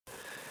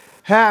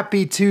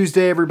Happy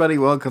Tuesday, everybody.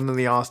 Welcome to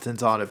the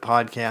Austin's Audit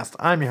Podcast.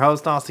 I'm your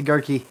host, Austin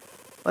Gerke.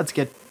 Let's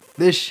get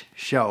this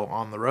show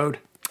on the road.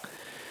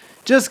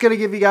 Just going to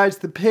give you guys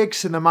the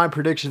picks and then my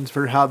predictions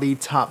for how the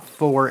top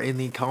four in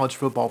the college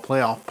football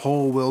playoff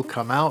poll will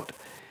come out.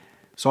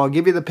 So I'll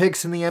give you the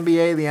picks in the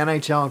NBA, the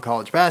NHL, and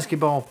college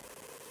basketball.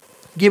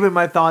 Give you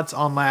my thoughts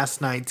on last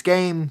night's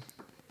game.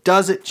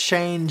 Does it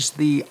change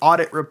the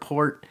audit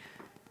report?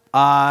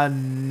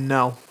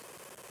 No.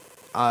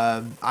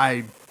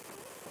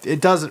 It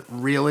doesn't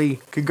really.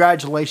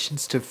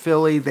 Congratulations to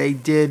Philly. They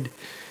did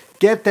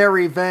get their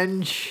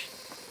revenge,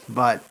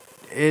 but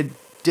it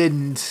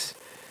didn't.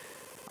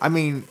 I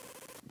mean,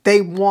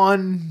 they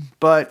won,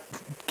 but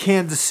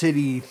Kansas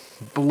City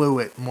blew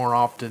it more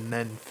often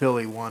than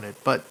Philly won it.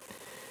 But,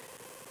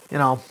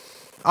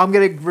 I'm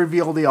going to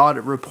reveal the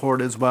audit report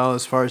as well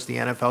as far as the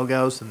NFL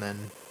goes, and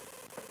then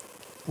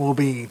I'll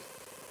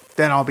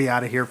be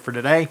out of here for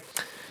today.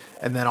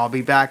 And then I'll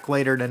be back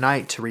later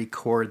tonight to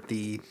record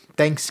the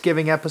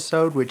Thanksgiving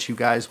episode, which you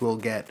guys will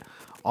get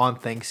on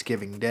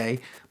Thanksgiving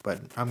Day.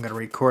 But I'm going to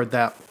record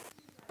that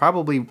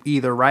probably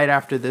either right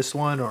after this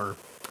one or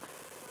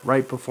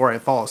right before I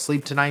fall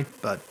asleep tonight.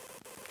 But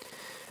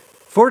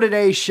for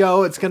today's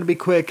show, it's going to be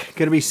quick,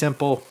 going to be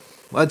simple.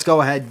 Let's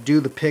go ahead and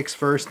do the picks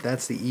first.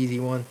 That's the easy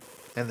one.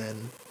 And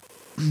then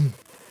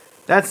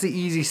that's the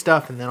easy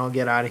stuff. And then I'll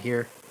get out of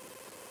here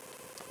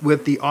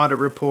with the audit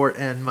report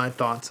and my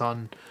thoughts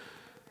on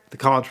the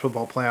college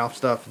football playoff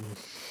stuff and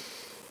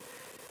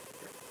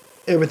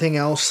everything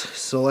else.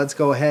 So let's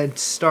go ahead and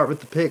start with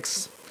the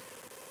picks.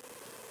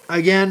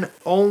 Again,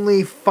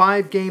 only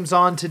 5 games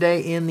on today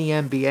in the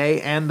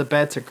NBA, and the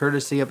bets are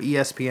courtesy of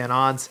ESPN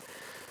Odds.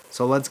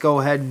 So let's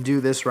go ahead and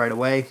do this right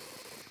away.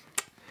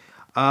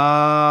 There's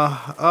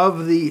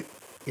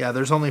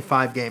only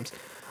 5 games.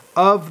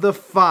 Of the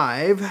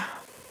 5,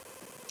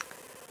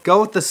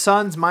 go with the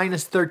Suns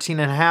minus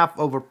 13.5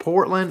 over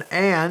Portland,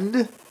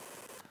 and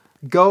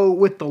go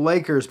with the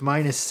Lakers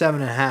minus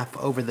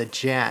 7.5 over the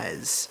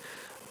Jazz.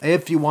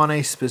 If you want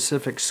a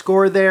specific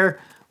score there,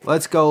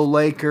 let's go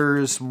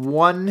Lakers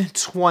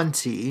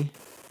 120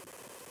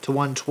 to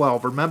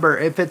 112. Remember,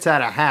 if it's at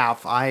a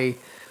half, I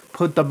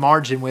put the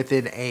margin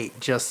within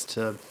 8 just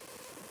to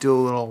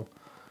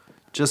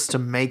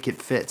make it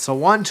fit. So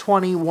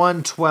 120,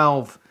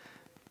 112,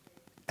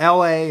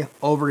 LA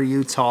over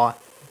Utah.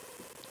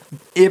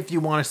 If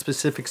you want a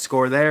specific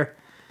score there,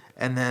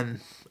 and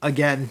then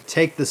again,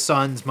 take the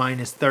Suns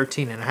minus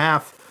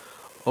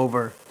 13.5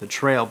 over the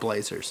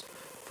Trailblazers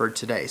for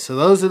today. So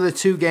those are the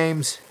 2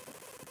 games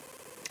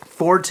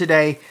for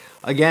today.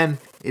 Again,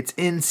 it's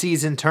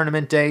in-season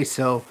tournament day,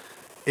 so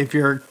if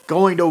you're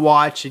going to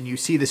watch and you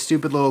see the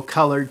stupid little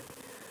color-coded,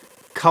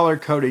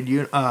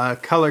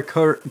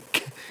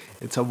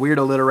 it's a weird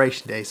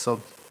alliteration day,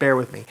 so bear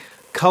with me.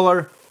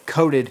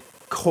 Color-coded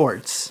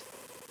courts,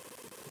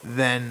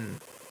 then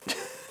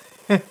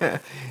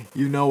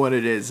you know what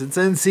it is. It's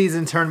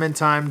in-season tournament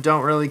time.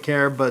 Don't really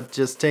care, but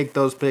just take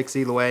those picks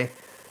either way.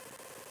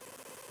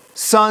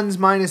 Suns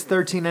minus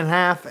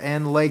 13.5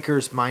 and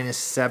Lakers minus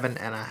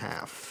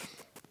 7.5.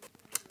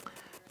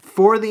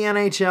 For the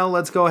NHL,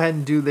 let's go ahead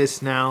and do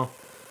this now.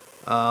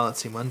 Let's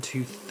see. 1,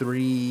 2,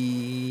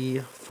 3,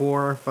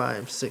 4,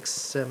 5, 6,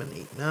 7,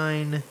 8,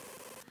 9,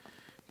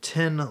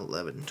 10,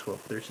 11,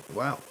 12, 13.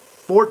 Wow.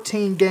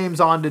 14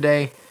 games on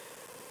today.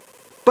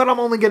 But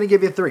I'm only going to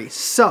give you 3.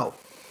 So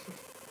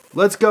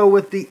let's go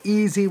with the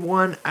easy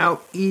one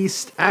out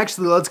east.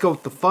 Actually, let's go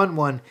with the fun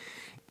one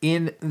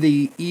in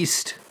the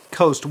East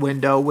Coast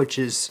window, which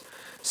is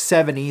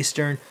 7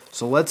 Eastern.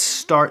 So let's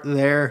start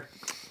there.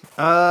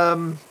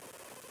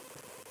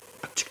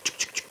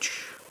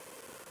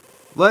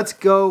 Let's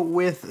go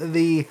with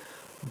the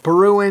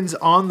Bruins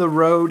on the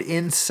road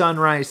in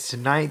Sunrise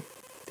tonight.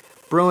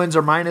 Bruins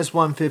are minus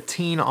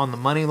 115 on the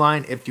money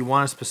line. If you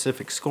want a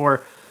specific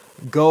score,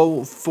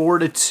 go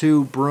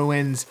 4-2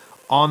 Bruins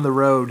on the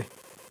road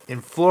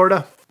in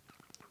Florida.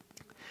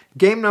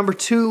 Game number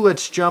 2,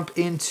 let's jump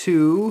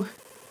into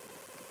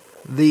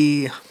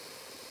the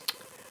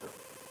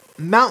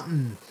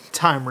Mountain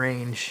Time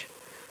range.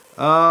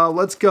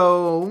 Let's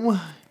go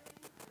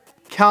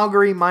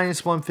Calgary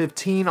minus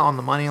 115 on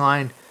the money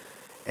line.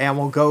 And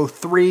we'll go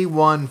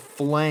 3-1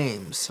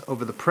 Flames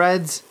over the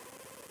Preds.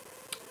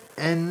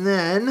 And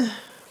then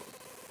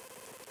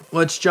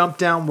let's jump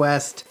down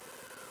west.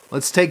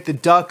 Let's take the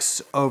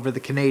Ducks over the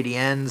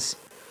Canadiens.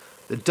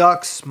 The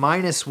Ducks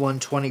minus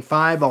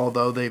 125,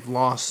 although they've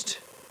lost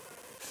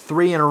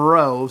 3 in a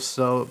row,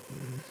 so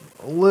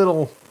a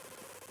little.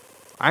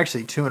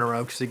 Actually, 2 in a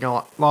row, because they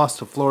lost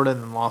to Florida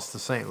and then lost to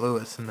St.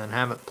 Louis, and then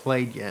haven't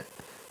played yet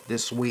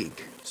this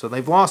week. So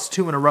they've lost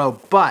 2 in a row,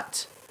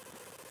 but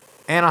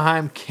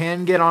Anaheim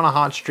can get on a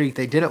hot streak.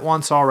 They did it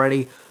once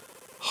already.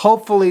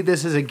 Hopefully,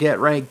 this is a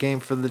get-right game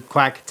for the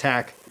Quack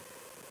Attack.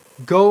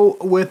 Go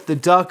with the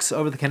Ducks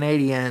over the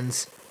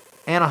Canadiens.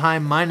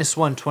 Anaheim minus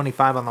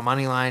 125 on the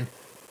money line.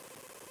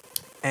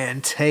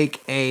 And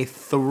take a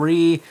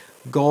 3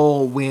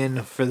 goal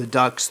win for the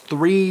Ducks.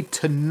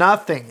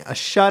 3-0. A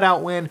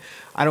shutout win.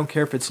 I don't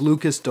care if it's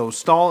Lucas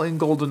Dostal in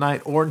goal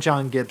tonight or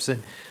John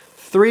Gibson.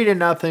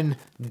 3-0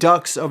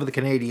 Ducks over the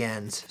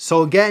Canadiens.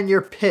 So again,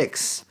 your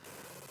picks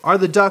are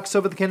the Ducks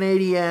over the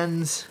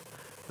Canadiens,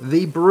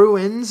 the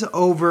Bruins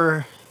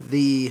over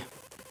the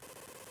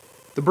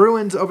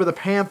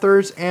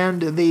Panthers,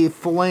 and the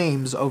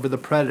Flames over the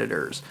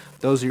Predators.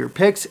 Those are your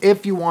picks.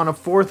 If you want a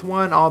fourth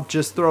one, I'll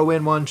just throw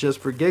in one just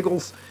for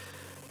giggles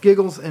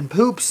and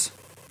poops.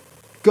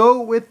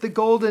 Go with the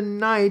Golden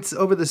Knights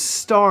over the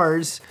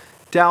Stars.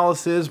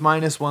 Dallas is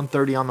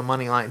 -130 on the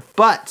money line.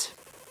 But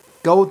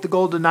go with the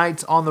Golden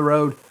Knights on the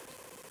road.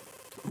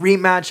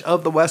 Rematch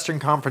of the Western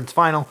Conference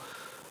Final.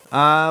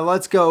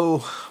 Let's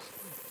go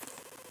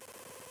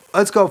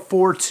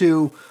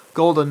 4-2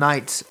 Golden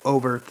Knights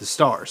over the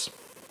Stars.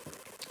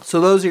 So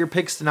those are your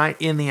picks tonight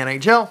in the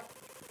NHL.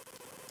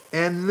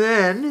 And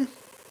then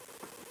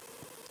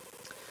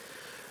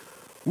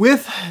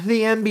with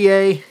the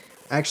NBA,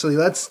 actually,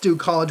 let's do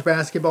college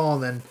basketball,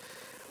 and then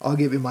I'll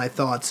give you my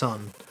thoughts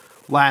on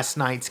last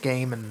night's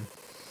game and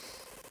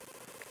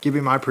give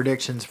you my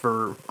predictions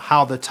for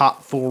how the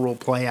top four will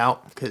play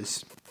out,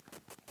 because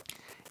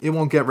it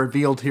won't get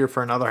revealed here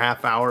for another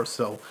half hour,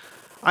 so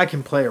I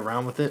can play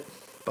around with it.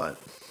 But,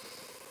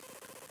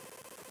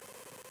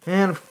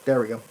 and there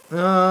we go.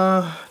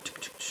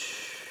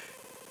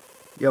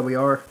 Yeah, we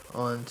are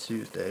on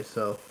Tuesday.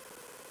 So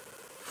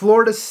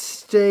Florida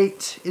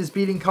State is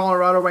beating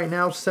Colorado right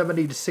now,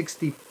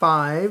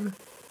 70-65.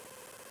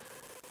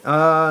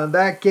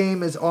 That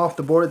game is off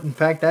the board. In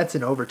fact, that's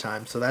in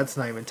overtime, so that's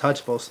not even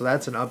touchable. So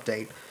that's an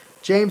update.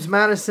 James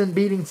Madison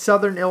beating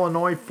Southern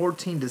Illinois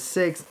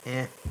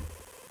 14-6.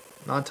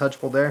 Not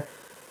touchable there.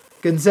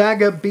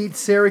 Gonzaga beat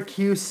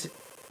Syracuse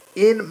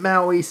in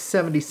Maui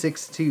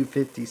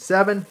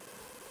 76-57.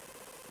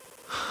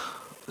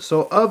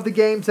 So of the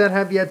games that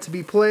have yet to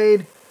be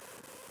played,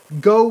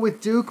 go with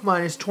Duke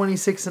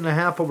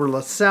 -26.5 over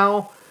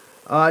LaSalle.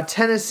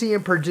 Tennessee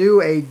and Purdue,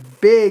 a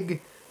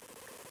big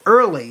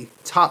early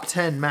top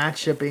 10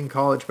 matchup in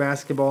college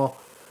basketball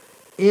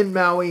in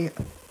Maui.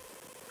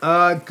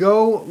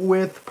 Go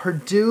with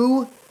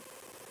Purdue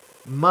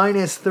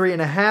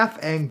 -3.5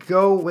 and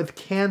go with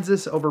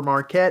Kansas over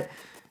Marquette.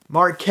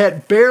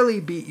 Marquette barely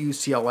beat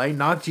UCLA,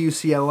 knocked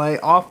UCLA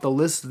off the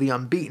list of the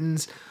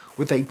unbeatens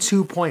with a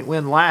 2-point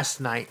win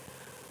last night.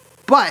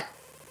 But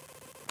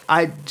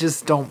I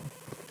don't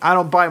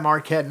buy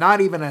Marquette,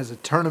 not even as a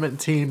tournament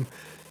team.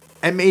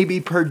 And maybe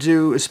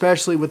Purdue,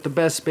 especially with the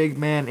best big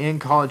man in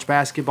college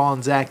basketball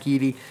and Zach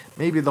Edey,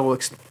 maybe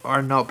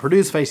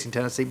Purdue's facing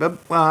Tennessee, but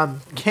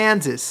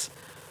Kansas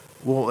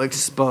will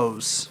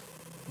expose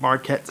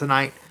Marquette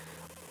tonight.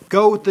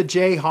 Go with the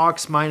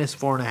Jayhawks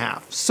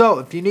 -4.5. So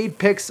if you need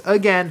picks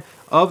again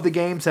of the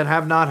games that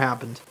have not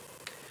happened,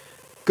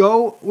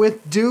 go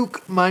with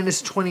Duke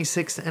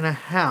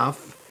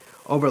 -26.5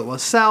 over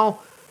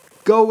LaSalle.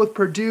 Go with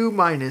Purdue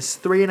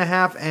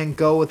 -3.5 and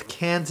go with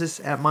Kansas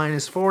at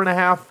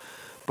 -4.5.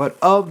 But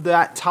of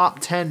that top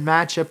 10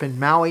 matchup in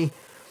Maui,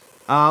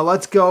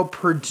 let's go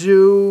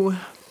Purdue.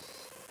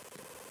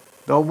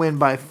 They'll win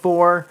by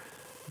 4.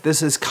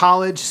 This is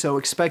college, so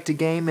expect a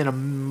game in a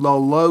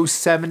low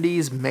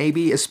 70s,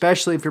 maybe,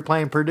 especially if you're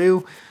playing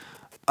Purdue.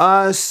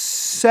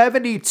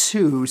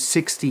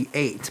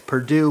 72-68,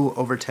 Purdue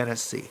over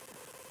Tennessee.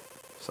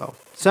 So,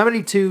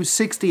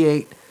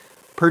 72-68,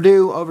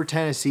 Purdue over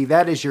Tennessee.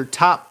 That is your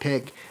top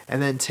pick.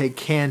 And then take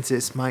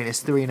Kansas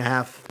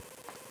 -3.5.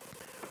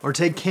 Or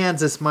take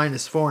Kansas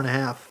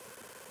 -4.5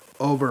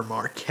 over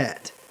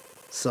Marquette.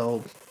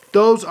 So,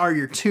 those are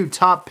your two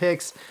top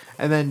picks.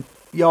 And then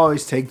you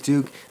always take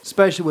Duke,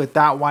 especially with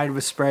that wide of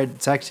a spread.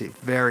 It's actually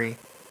very,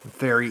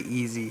 very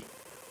easy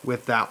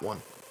with that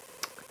one.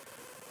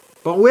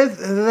 But with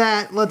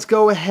that, let's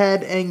go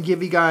ahead and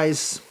give you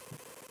guys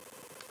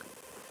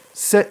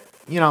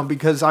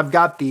because I've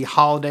got the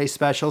holiday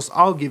specials,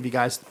 I'll give you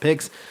guys the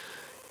picks.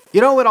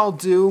 You know what I'll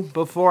do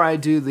before I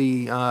do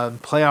the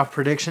playoff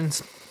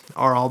predictions,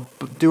 or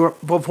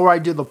before I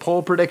do the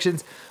poll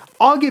predictions,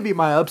 I'll give you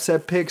my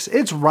upset picks.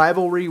 It's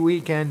rivalry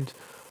weekend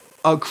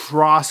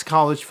across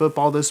college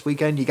football this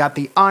weekend. You got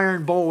the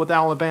Iron Bowl with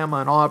Alabama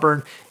and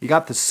Auburn. You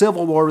got the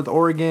Civil War with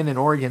Oregon and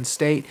Oregon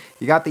State.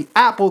 You got the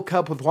Apple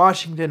Cup with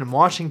Washington and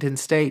Washington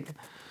State.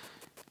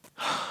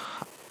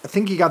 I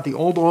think you got the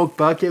Old Oak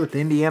Bucket with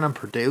Indiana and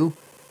Purdue.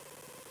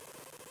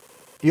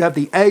 You have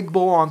the Egg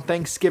Bowl on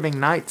Thanksgiving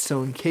night,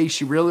 so in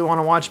case you really want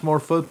to watch more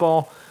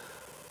football,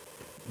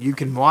 you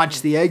can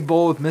watch the Egg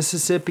Bowl with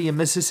Mississippi and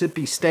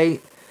Mississippi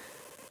State.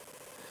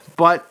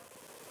 But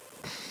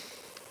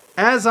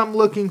as I'm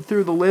looking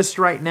through the list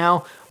right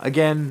now,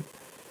 again,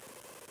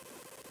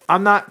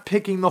 I'm not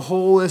picking the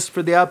whole list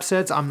for the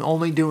upsets. I'm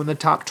only doing the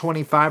top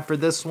 25 for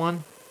this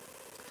one.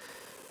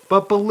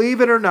 But believe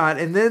it or not,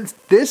 and then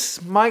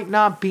this might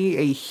not be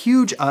a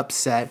huge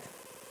upset.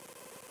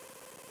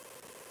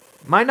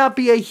 Might not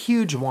be a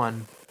huge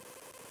one,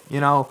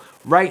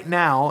 right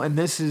now, and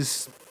this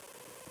is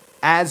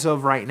as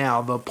of right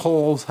now. The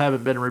polls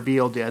haven't been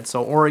revealed yet,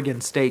 so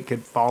Oregon State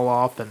could fall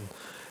off and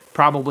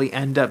probably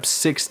end up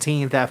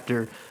 16th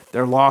after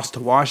their loss to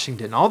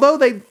Washington. Although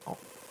they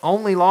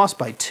only lost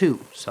by 2.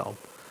 So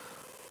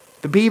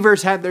the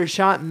Beavers had their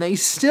shot, and they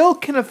still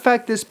can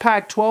affect this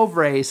Pac-12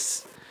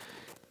 race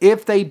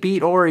if they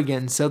beat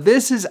Oregon. So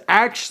this is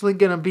actually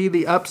going to be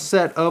the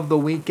upset of the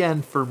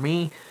weekend for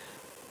me.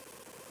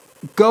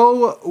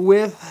 Go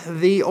with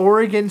the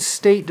Oregon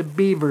State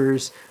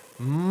Beavers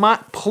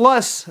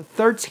plus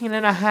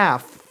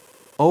 13.5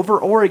 over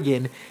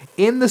Oregon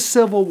in the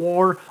Civil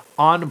War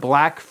on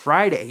Black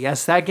Friday.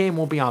 Yes, that game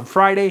will be on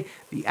Friday.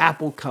 The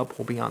Apple Cup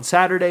will be on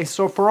Saturday.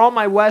 So for all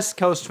my West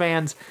Coast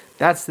fans,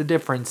 that's the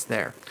difference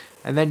there.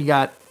 And then you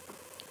got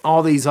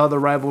all these other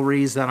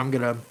rivalries that I'm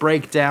going to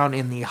break down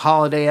in the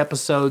holiday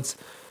episodes,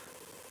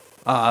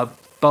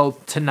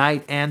 both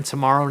tonight and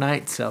tomorrow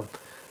night. So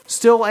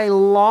still a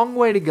long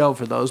way to go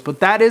for those, but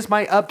that is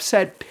my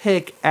upset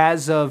pick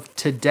as of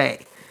today.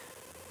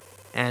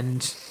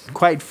 And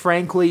quite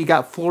frankly, you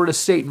got Florida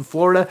State and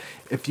Florida.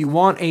 If you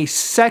want a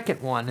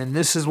second one, and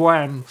this is why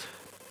I'm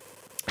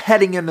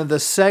heading into the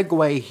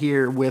segue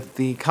here with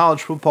the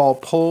college football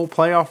poll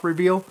playoff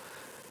reveal,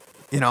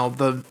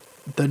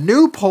 the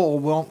new poll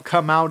won't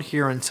come out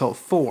here until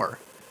 4.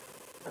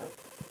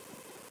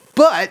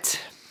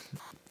 But,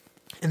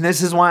 and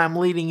this is why I'm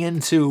leading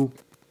into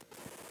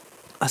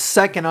a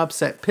second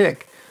upset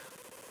pick,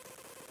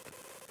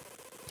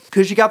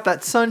 because you got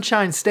that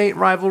Sunshine State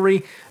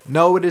rivalry.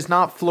 No, it is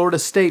not Florida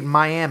State and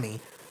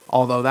Miami,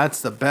 although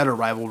that's the better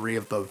rivalry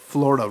of the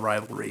Florida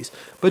rivalries.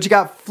 But you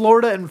got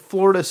Florida and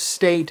Florida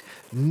State.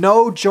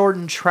 No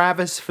Jordan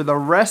Travis for the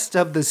rest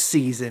of the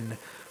season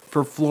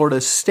for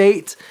Florida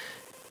State.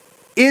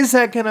 Is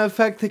that going to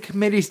affect the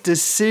committee's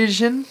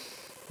decision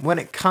when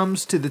it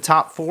comes to the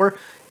top 4?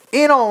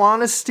 In all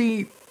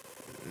honesty,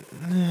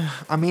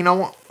 let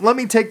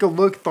me take a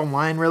look at the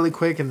line really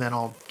quick, and then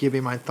I'll give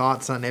you my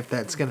thoughts on if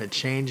that's going to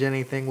change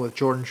anything with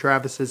Jordan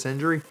Travis's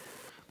injury,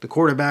 the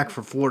quarterback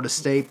for Florida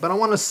State. But I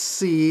want to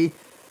see,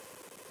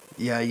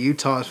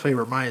 Utah's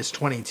favorite minus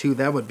 22.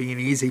 That would be an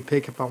easy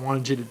pick if I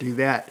wanted you to do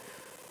that.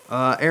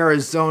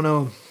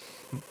 Arizona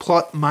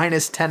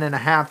minus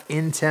 10.5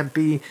 in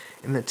Tempe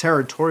in the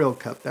Territorial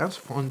Cup. That's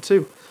fun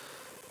too.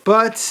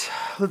 But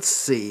let's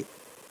see.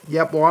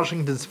 Yep,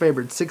 Washington's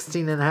favored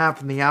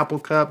 16.5 in the Apple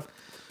Cup.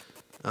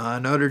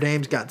 Notre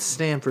Dame's got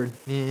Stanford.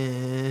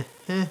 Okay,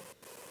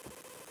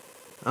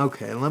 I'm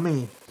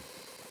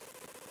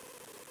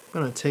going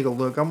to take a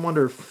look. I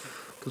wonder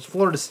if, because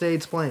Florida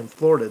State's playing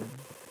Florida.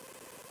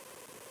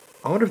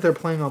 I wonder if they're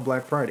playing on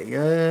Black Friday.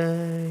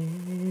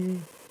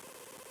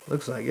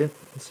 Looks like it.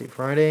 Let's see,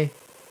 Friday.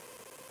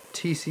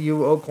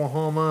 TCU,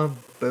 Oklahoma.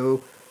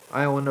 Boo.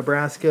 Iowa,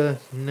 Nebraska.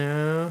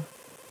 No.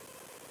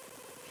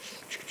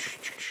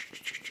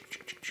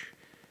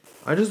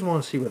 I just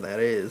want to see what that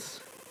is.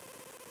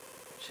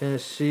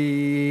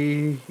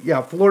 Tennessee.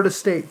 Yeah, Florida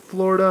State.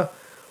 Florida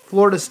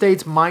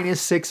State's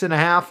minus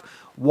 6.5.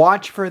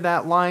 Watch for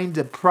that line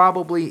to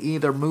probably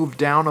either move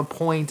down a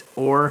point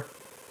or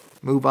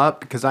move up,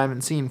 because I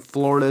haven't seen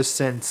Florida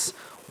since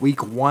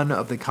week 1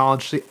 of the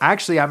college.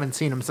 Actually, I haven't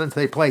seen them since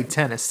they played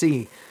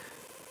Tennessee.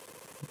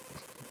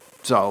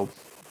 So,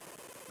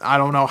 I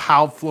don't know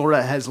how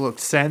Florida has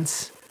looked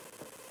since.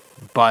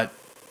 But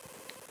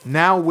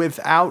now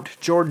without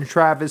Jordan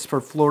Travis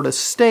for Florida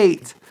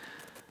State,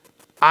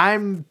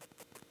 I'm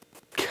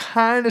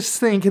kind of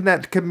thinking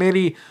that the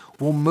committee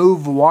will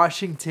move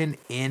Washington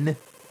in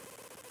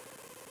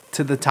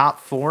to the top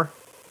 4.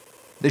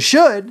 They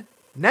should.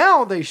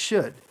 Now they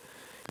should.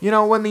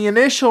 When the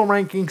initial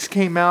rankings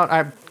came out,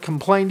 I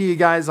complained to you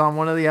guys on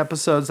one of the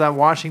episodes that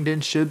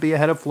Washington should be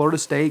ahead of Florida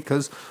State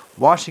because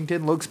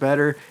Washington looks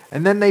better.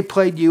 And then they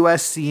played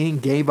USC and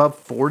gave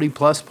up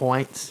 40-plus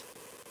points.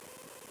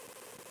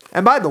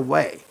 And by the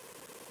way,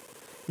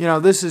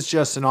 this is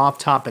just an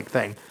off-topic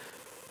thing.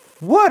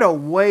 What a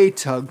way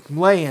to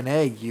lay an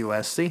egg,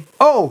 USC.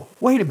 Oh,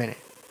 wait a minute.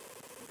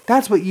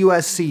 That's what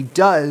USC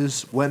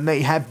does when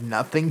they have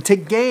nothing to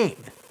gain.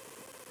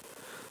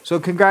 So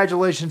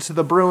congratulations to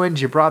the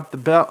Bruins. You brought the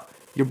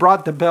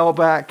bell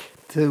back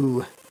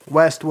to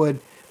Westwood.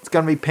 It's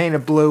going to be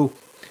painted blue.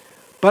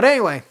 But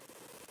anyway,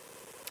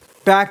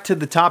 back to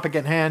the topic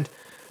at hand.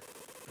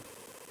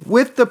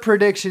 With the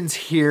predictions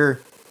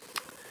here,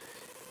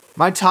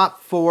 my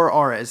top 4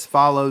 are as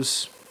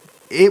follows.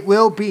 It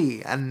will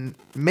be, and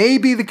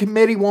maybe the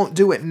committee won't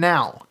do it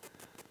now,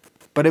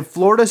 but if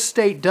Florida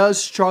State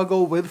does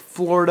struggle with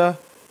Florida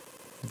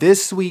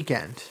this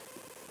weekend,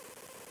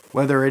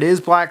 whether it is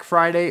Black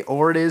Friday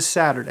or it is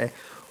Saturday,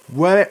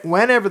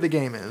 whenever the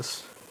game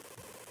is,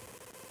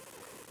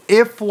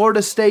 if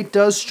Florida State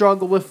does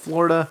struggle with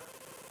Florida,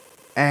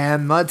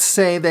 and let's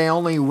say they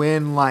only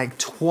win like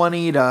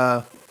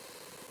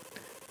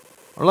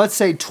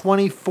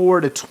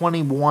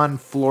 24-21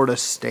 Florida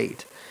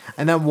State,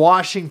 and then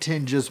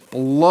Washington just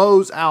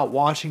blows out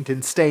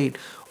Washington State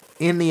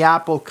in the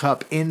Apple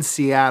Cup in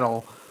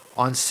Seattle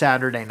on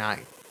Saturday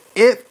night.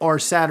 Or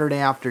Saturday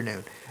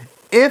afternoon.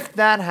 If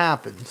that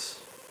happens,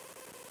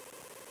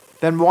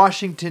 then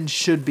Washington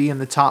should be in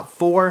the top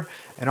 4.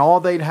 And all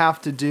they'd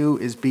have to do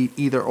is beat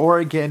either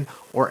Oregon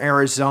or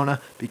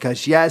Arizona.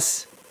 Because,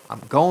 yes,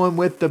 I'm going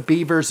with the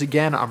Beavers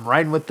again. I'm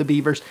riding with the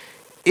Beavers.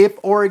 If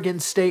Oregon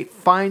State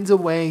finds a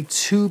way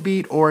to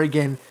beat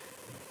Oregon,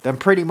 then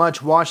pretty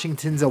much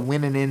Washington's a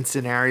win-and-in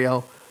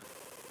scenario.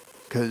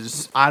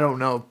 Because I don't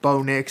know if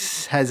Bo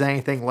Nix has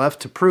anything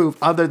left to prove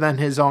other than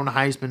his own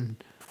Heisman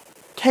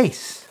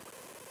case.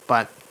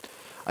 But,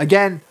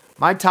 again,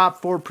 my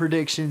top 4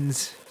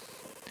 predictions,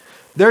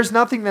 there's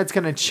nothing that's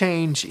going to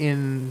change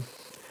in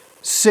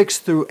 6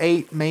 through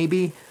 8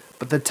 maybe.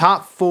 But the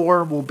top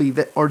 4 will be,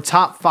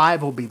 top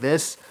 5 will be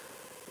this.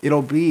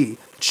 It'll be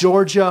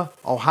Georgia,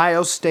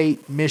 Ohio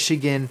State,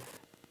 Michigan,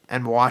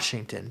 and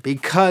Washington.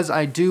 Because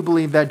I do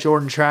believe that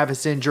Jordan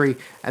Travis injury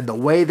and the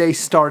way they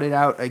started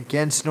out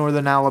against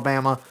Northern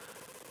Alabama,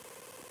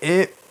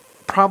 it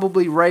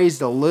probably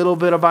raised a little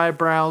bit of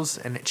eyebrows,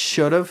 and it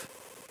should have.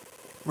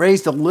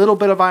 Raised a little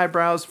bit of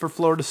eyebrows for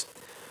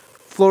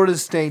Florida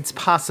State's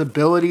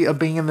possibility of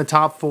being in the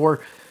top 4.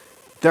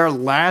 Their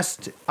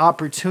last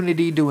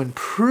opportunity to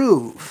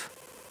improve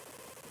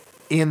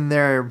in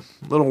their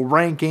little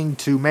ranking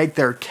to make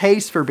their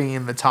case for being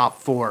in the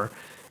top 4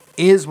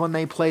 is when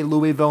they play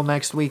Louisville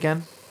next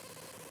weekend.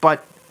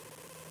 But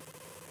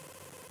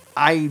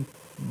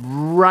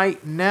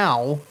right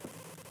now,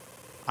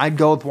 I'd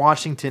go with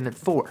Washington at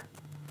 4.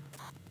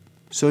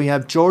 So you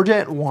have Georgia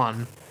at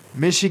 1,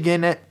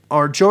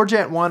 Georgia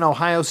at 1,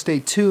 Ohio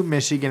State 2,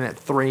 Michigan at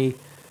 3,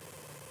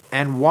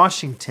 and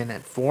Washington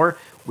at 4,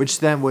 which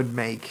then would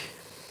make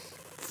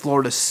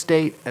Florida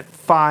State at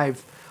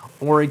 5,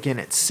 Oregon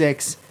at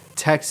 6,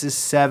 Texas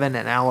 7,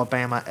 and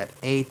Alabama at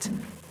 8.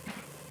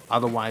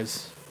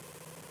 Otherwise,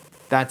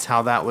 that's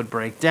how that would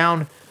break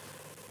down.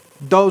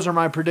 Those are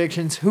my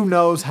predictions. Who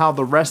knows how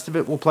the rest of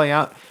it will play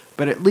out,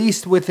 but at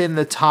least within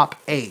the top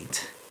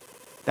 8.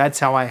 That's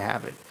how I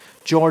have it.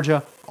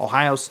 Georgia,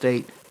 Ohio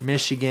State,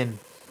 Michigan,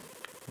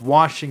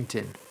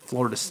 Washington,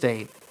 Florida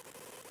State,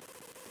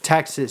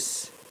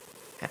 Texas,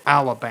 and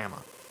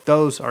Alabama.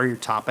 Those are your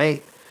top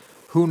 8.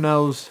 Who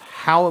knows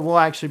how it will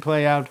actually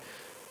play out.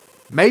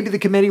 Maybe the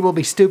committee will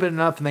be stupid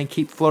enough and they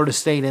keep Florida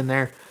State in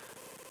there.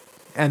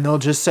 And they'll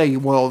just say,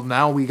 well,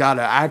 now we got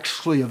to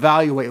actually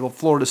evaluate what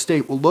Florida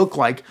State will look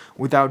like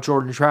without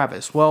Jordan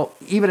Travis. Well,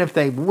 even if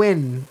they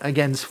win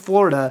against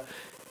Florida,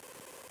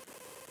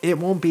 it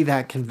won't be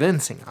that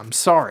convincing. I'm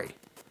sorry.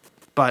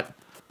 But,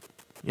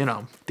 you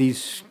know,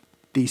 these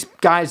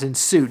guys in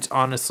suits,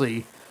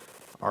 honestly,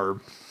 are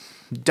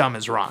dumb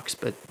as rocks.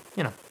 But,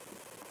 you know,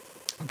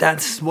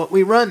 that's what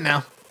we run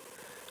now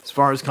as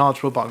far as college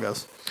football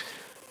goes.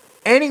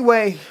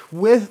 Anyway,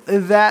 with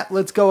that,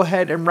 let's go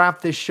ahead and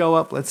wrap this show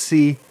up. Let's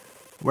see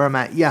where I'm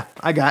at. Yeah,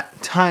 I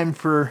got time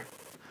for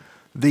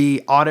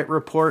the audit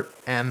report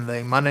and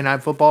the Monday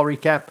Night Football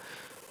recap.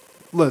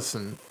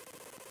 Listen,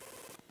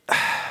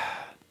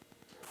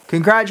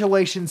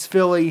 congratulations,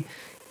 Philly.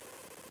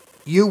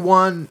 You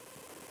won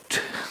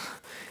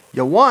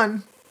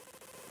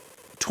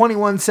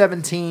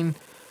 21-17.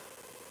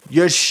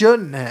 You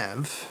shouldn't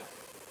have.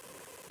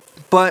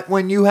 But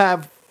when you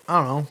have, I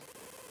don't know,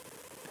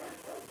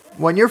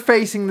 when you're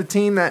facing the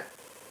team that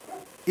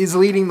is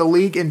leading the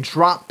league in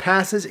drop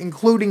passes,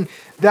 including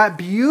that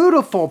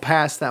beautiful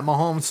pass that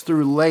Mahomes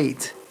threw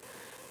late,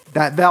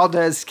 that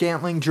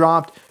Valdez-Scantling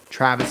dropped,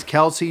 Travis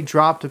Kelce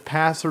dropped a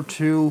pass or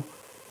two.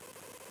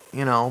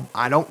 You know,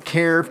 I don't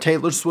care if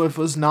Taylor Swift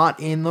was not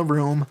in the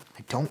room.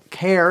 I don't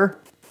care.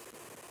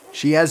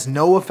 She has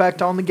no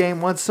effect on the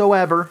game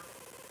whatsoever.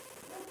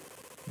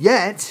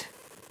 Yet,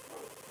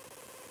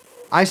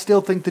 I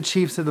still think the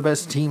Chiefs are the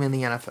best team in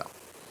the NFL.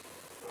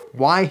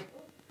 Why?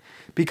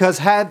 Because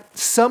had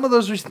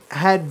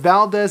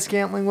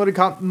Valdez-Scantling would have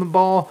caught the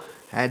ball,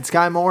 had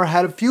Sky Moore,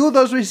 had a few of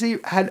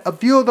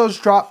those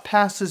drop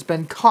passes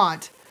been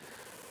caught,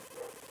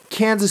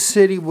 Kansas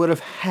City would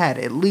have had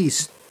at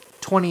least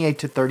 28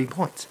 to 30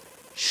 points.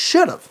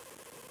 Should have.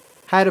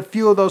 Had a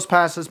few of those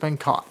passes been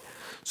caught.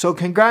 So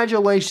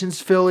congratulations,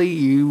 Philly.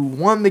 You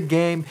won the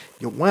game.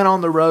 You went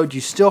on the road.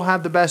 You still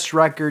have the best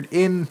record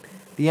in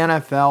the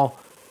NFL.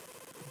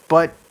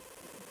 But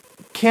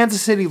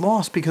Kansas City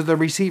lost because the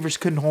receivers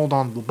couldn't hold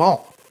on to the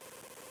ball.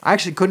 I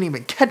actually couldn't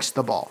even catch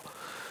the ball.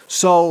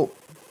 So,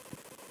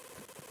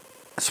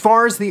 as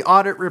far as the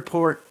audit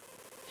report,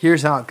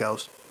 here's how it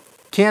goes.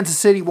 Kansas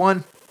City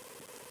 1,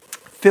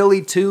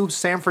 Philly 2,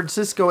 San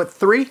Francisco at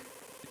 3,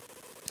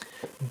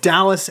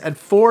 Dallas at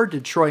 4,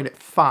 Detroit at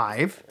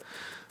 5,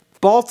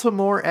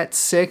 Baltimore at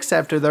 6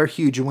 after their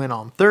huge win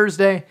on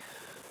Thursday,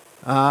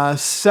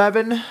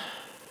 7,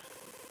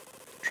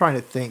 trying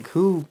to think,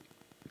 who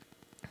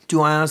do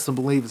I honestly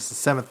believe is the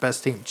 7th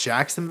best team?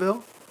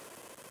 Jacksonville?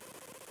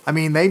 I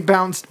mean, they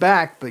bounced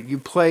back, but you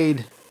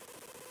played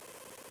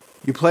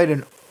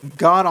an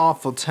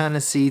god-awful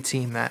Tennessee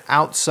team that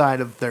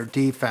outside of their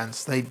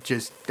defense, they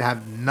just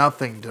have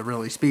nothing to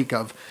really speak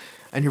of.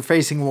 And you're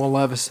facing Will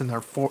Levis in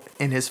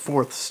his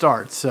 4th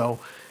start. So,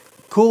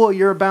 cool,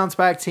 you're a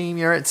bounce-back team.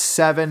 You're at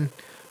 7.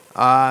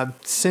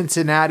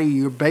 Cincinnati,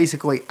 you're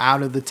basically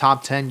out of the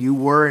top 10. You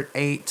were at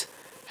 8.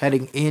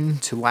 heading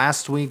into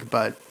last week,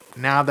 but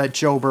now that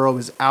Joe Burrow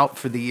is out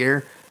for the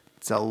year,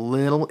 it's a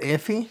little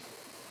iffy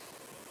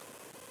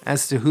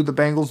as to who the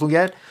Bengals will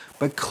get.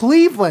 But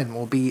Cleveland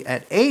will be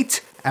at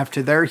 8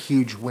 after their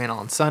huge win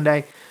on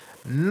Sunday.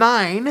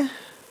 9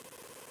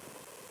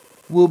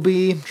 will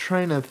be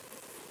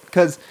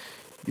because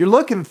you're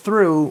looking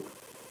through,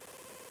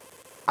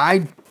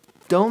 I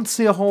don't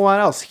see a whole lot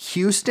else.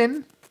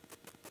 Houston,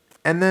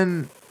 and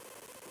then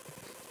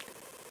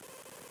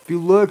if you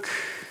look,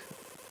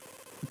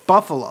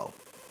 Buffalo.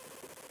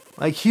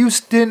 Like,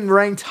 Houston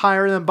ranked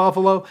higher than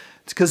Buffalo.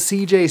 It's because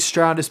C.J.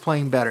 Stroud is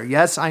playing better.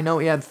 Yes, I know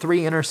he had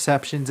 3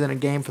 interceptions in a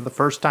game for the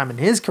first time in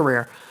his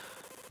career,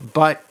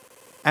 but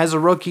as a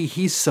rookie,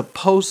 he's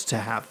supposed to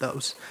have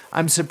those.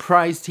 I'm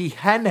surprised he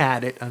hadn't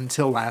had it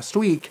until last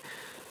week.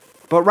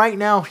 But right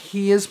now,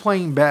 he is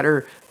playing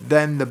better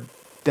than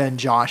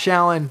Josh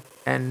Allen.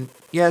 And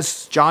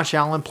yes, Josh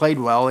Allen played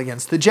well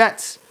against the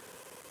Jets.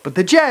 But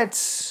the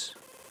Jets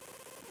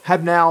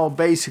have now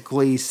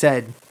basically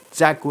said,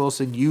 Zach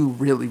Wilson, you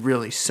really,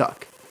 really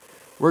suck.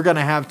 We're going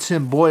to have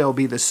Tim Boyle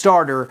be the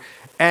starter.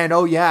 And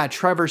oh yeah,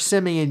 Trevor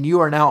Siemian, you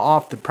are now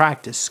off the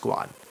practice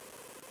squad.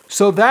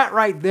 So that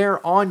right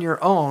there on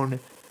your own,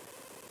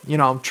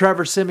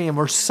 Trevor Siemian,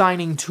 we're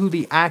signing to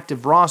the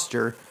active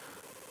roster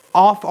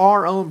off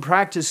our own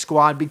practice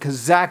squad because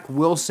Zach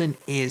Wilson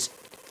is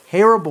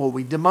terrible.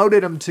 We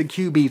demoted him to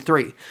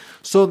QB3.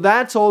 So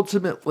that's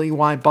ultimately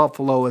why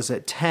Buffalo is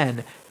at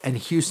 10 and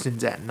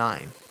Houston's at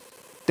 9.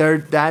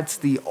 That's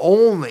the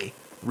only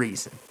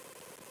reason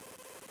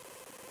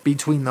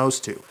between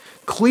those two.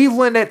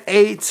 Cleveland at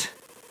 8.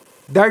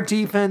 Their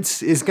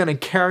defense is going to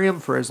carry them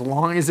for as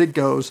long as it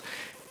goes.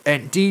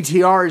 And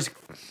DTR is,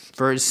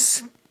 for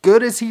as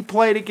good as he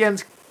played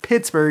against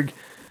Pittsburgh,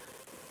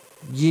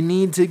 you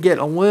need to get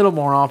a little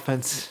more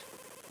offense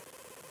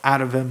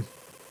out of him.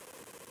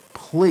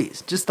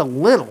 Please, just a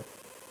little.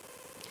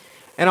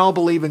 And I'll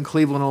believe in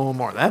Cleveland a little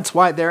more. That's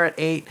why they're at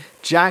 8.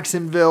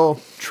 Jacksonville,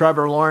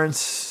 Trevor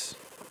Lawrence,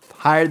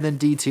 higher than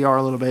DTR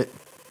a little bit.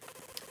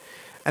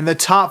 And the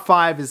top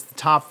 5 is the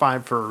top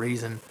 5 for a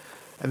reason.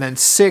 And then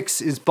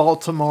 6 is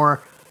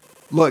Baltimore.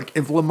 Look,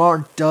 if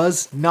Lamar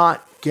does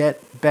not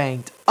get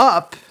banged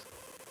up,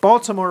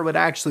 Baltimore would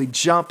actually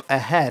jump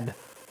ahead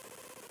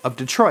of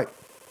Detroit.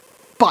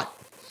 But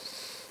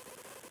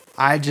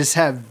I just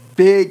have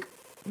big,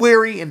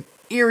 weary, and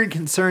eerie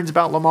concerns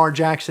about Lamar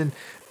Jackson.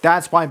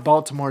 That's why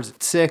Baltimore's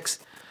at 6.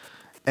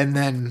 And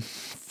then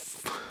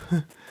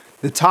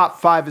the top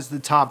 5 is the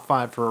top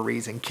 5 for a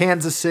reason.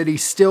 Kansas City,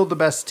 still the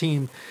best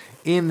team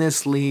in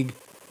this league,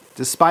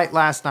 despite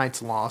last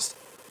night's loss.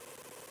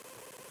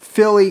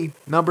 Philly,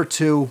 number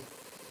 2.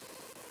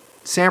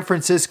 San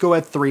Francisco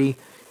at 3.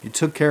 You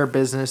took care of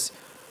business.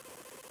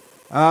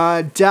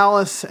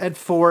 Dallas at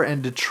 4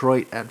 and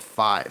Detroit at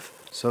 5.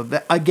 So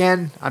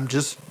again, I'm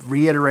just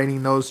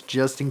reiterating those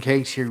just in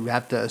case you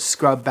have to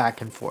scrub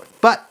back and forth.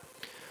 But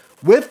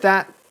with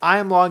that, I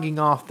am logging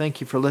off.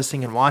 Thank you for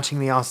listening and watching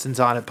the Austin's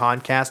Audit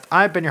Podcast.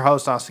 I've been your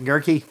host, Austin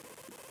Gerke.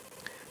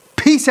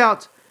 Peace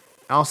out.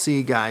 I'll see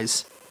you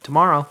guys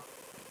tomorrow.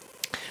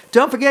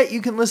 Don't forget,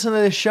 you can listen to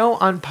this show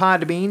on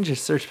Podbean.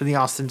 Just search for the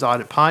Austin's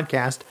Audit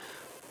Podcast.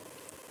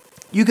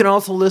 You can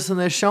also listen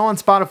to this show on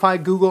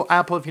Spotify, Google,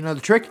 Apple, if you know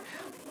the trick.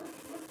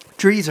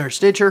 Deezer,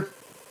 Stitcher,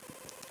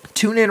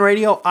 TuneIn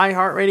Radio,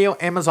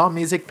 iHeartRadio, Amazon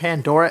Music,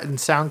 Pandora, and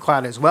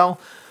SoundCloud as well.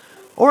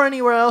 Or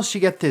anywhere else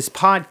you get this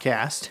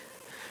podcast.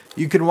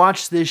 You can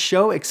watch this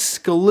show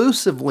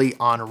exclusively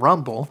on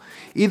Rumble,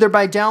 either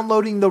by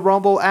downloading the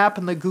Rumble app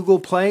in the Google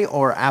Play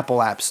or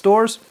Apple App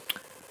Stores,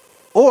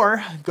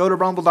 or go to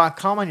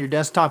rumble.com on your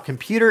desktop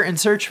computer and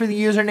search for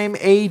the username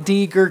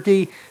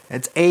ADGerke.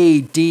 That's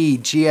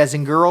ADG as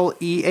in girl,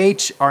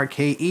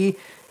 EHRKE.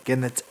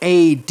 Again, that's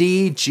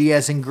ADG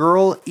as in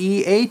girl,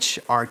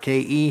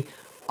 EHRKE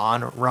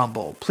on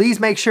Rumble. Please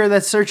make sure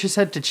that search is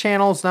set to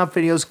channels, not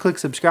videos. Click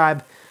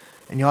subscribe,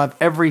 and you'll have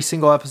every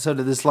single episode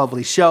of this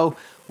lovely show,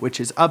 which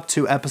is up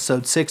to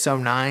episode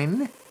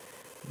 609.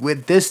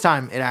 With this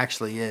time, it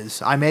actually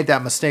is. I made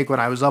that mistake when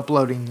I was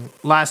uploading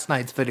last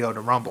night's video to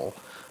Rumble.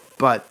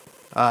 But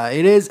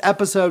it is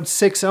episode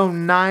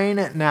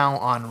 609 now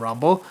on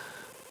Rumble.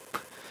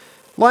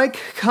 Like,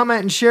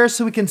 comment, and share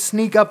so we can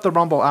sneak up the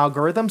Rumble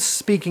algorithms.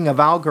 Speaking of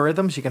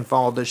algorithms, you can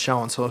follow this show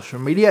on social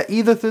media,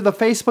 either through the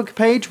Facebook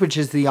page, which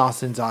is the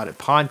Austin's Audit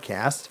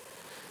Podcast,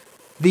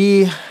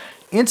 the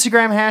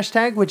Instagram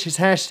hashtag, which is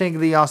hashtag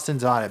the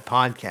Austin's Audit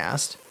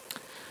Podcast.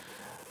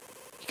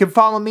 You can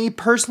follow me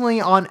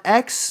personally on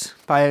X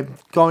by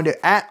going to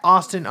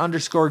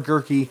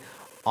 @Austin_Gerke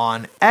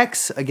on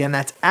X. Again,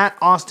 that's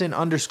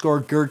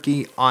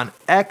 @Austin_Gerke on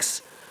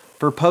X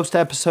for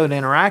post-episode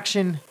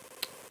interaction.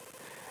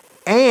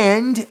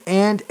 And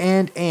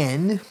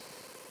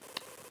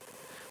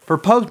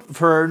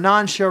for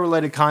non-show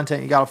related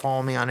content, you gotta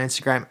follow me on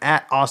Instagram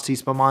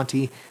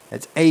 @AustiSpamanti.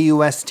 That's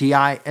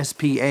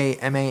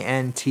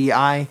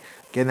AustiSpamanti.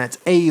 Again, that's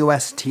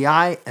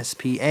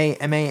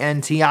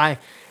AustiSpamanti.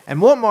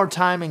 And one more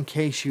time, in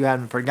case you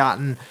haven't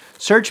forgotten,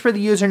 search for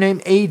the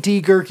username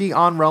ADGurky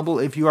on Rumble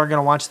if you are going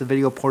to watch the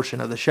video portion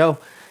of the show.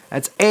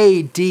 That's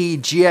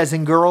ADG as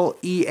in girl,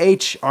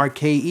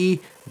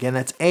 EHRKE. Again,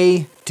 that's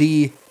ADGEHRKE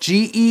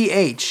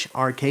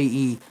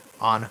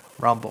on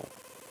Rumble.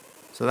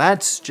 So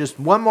that's just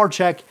one more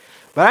check.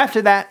 But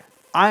after that,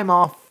 I'm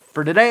off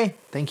for today.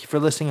 Thank you for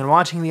listening and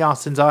watching the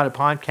Austin's Audit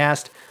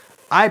Podcast.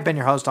 I've been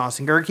your host,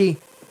 Austin Gerke.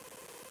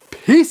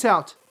 Peace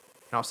out,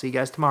 and I'll see you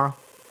guys tomorrow.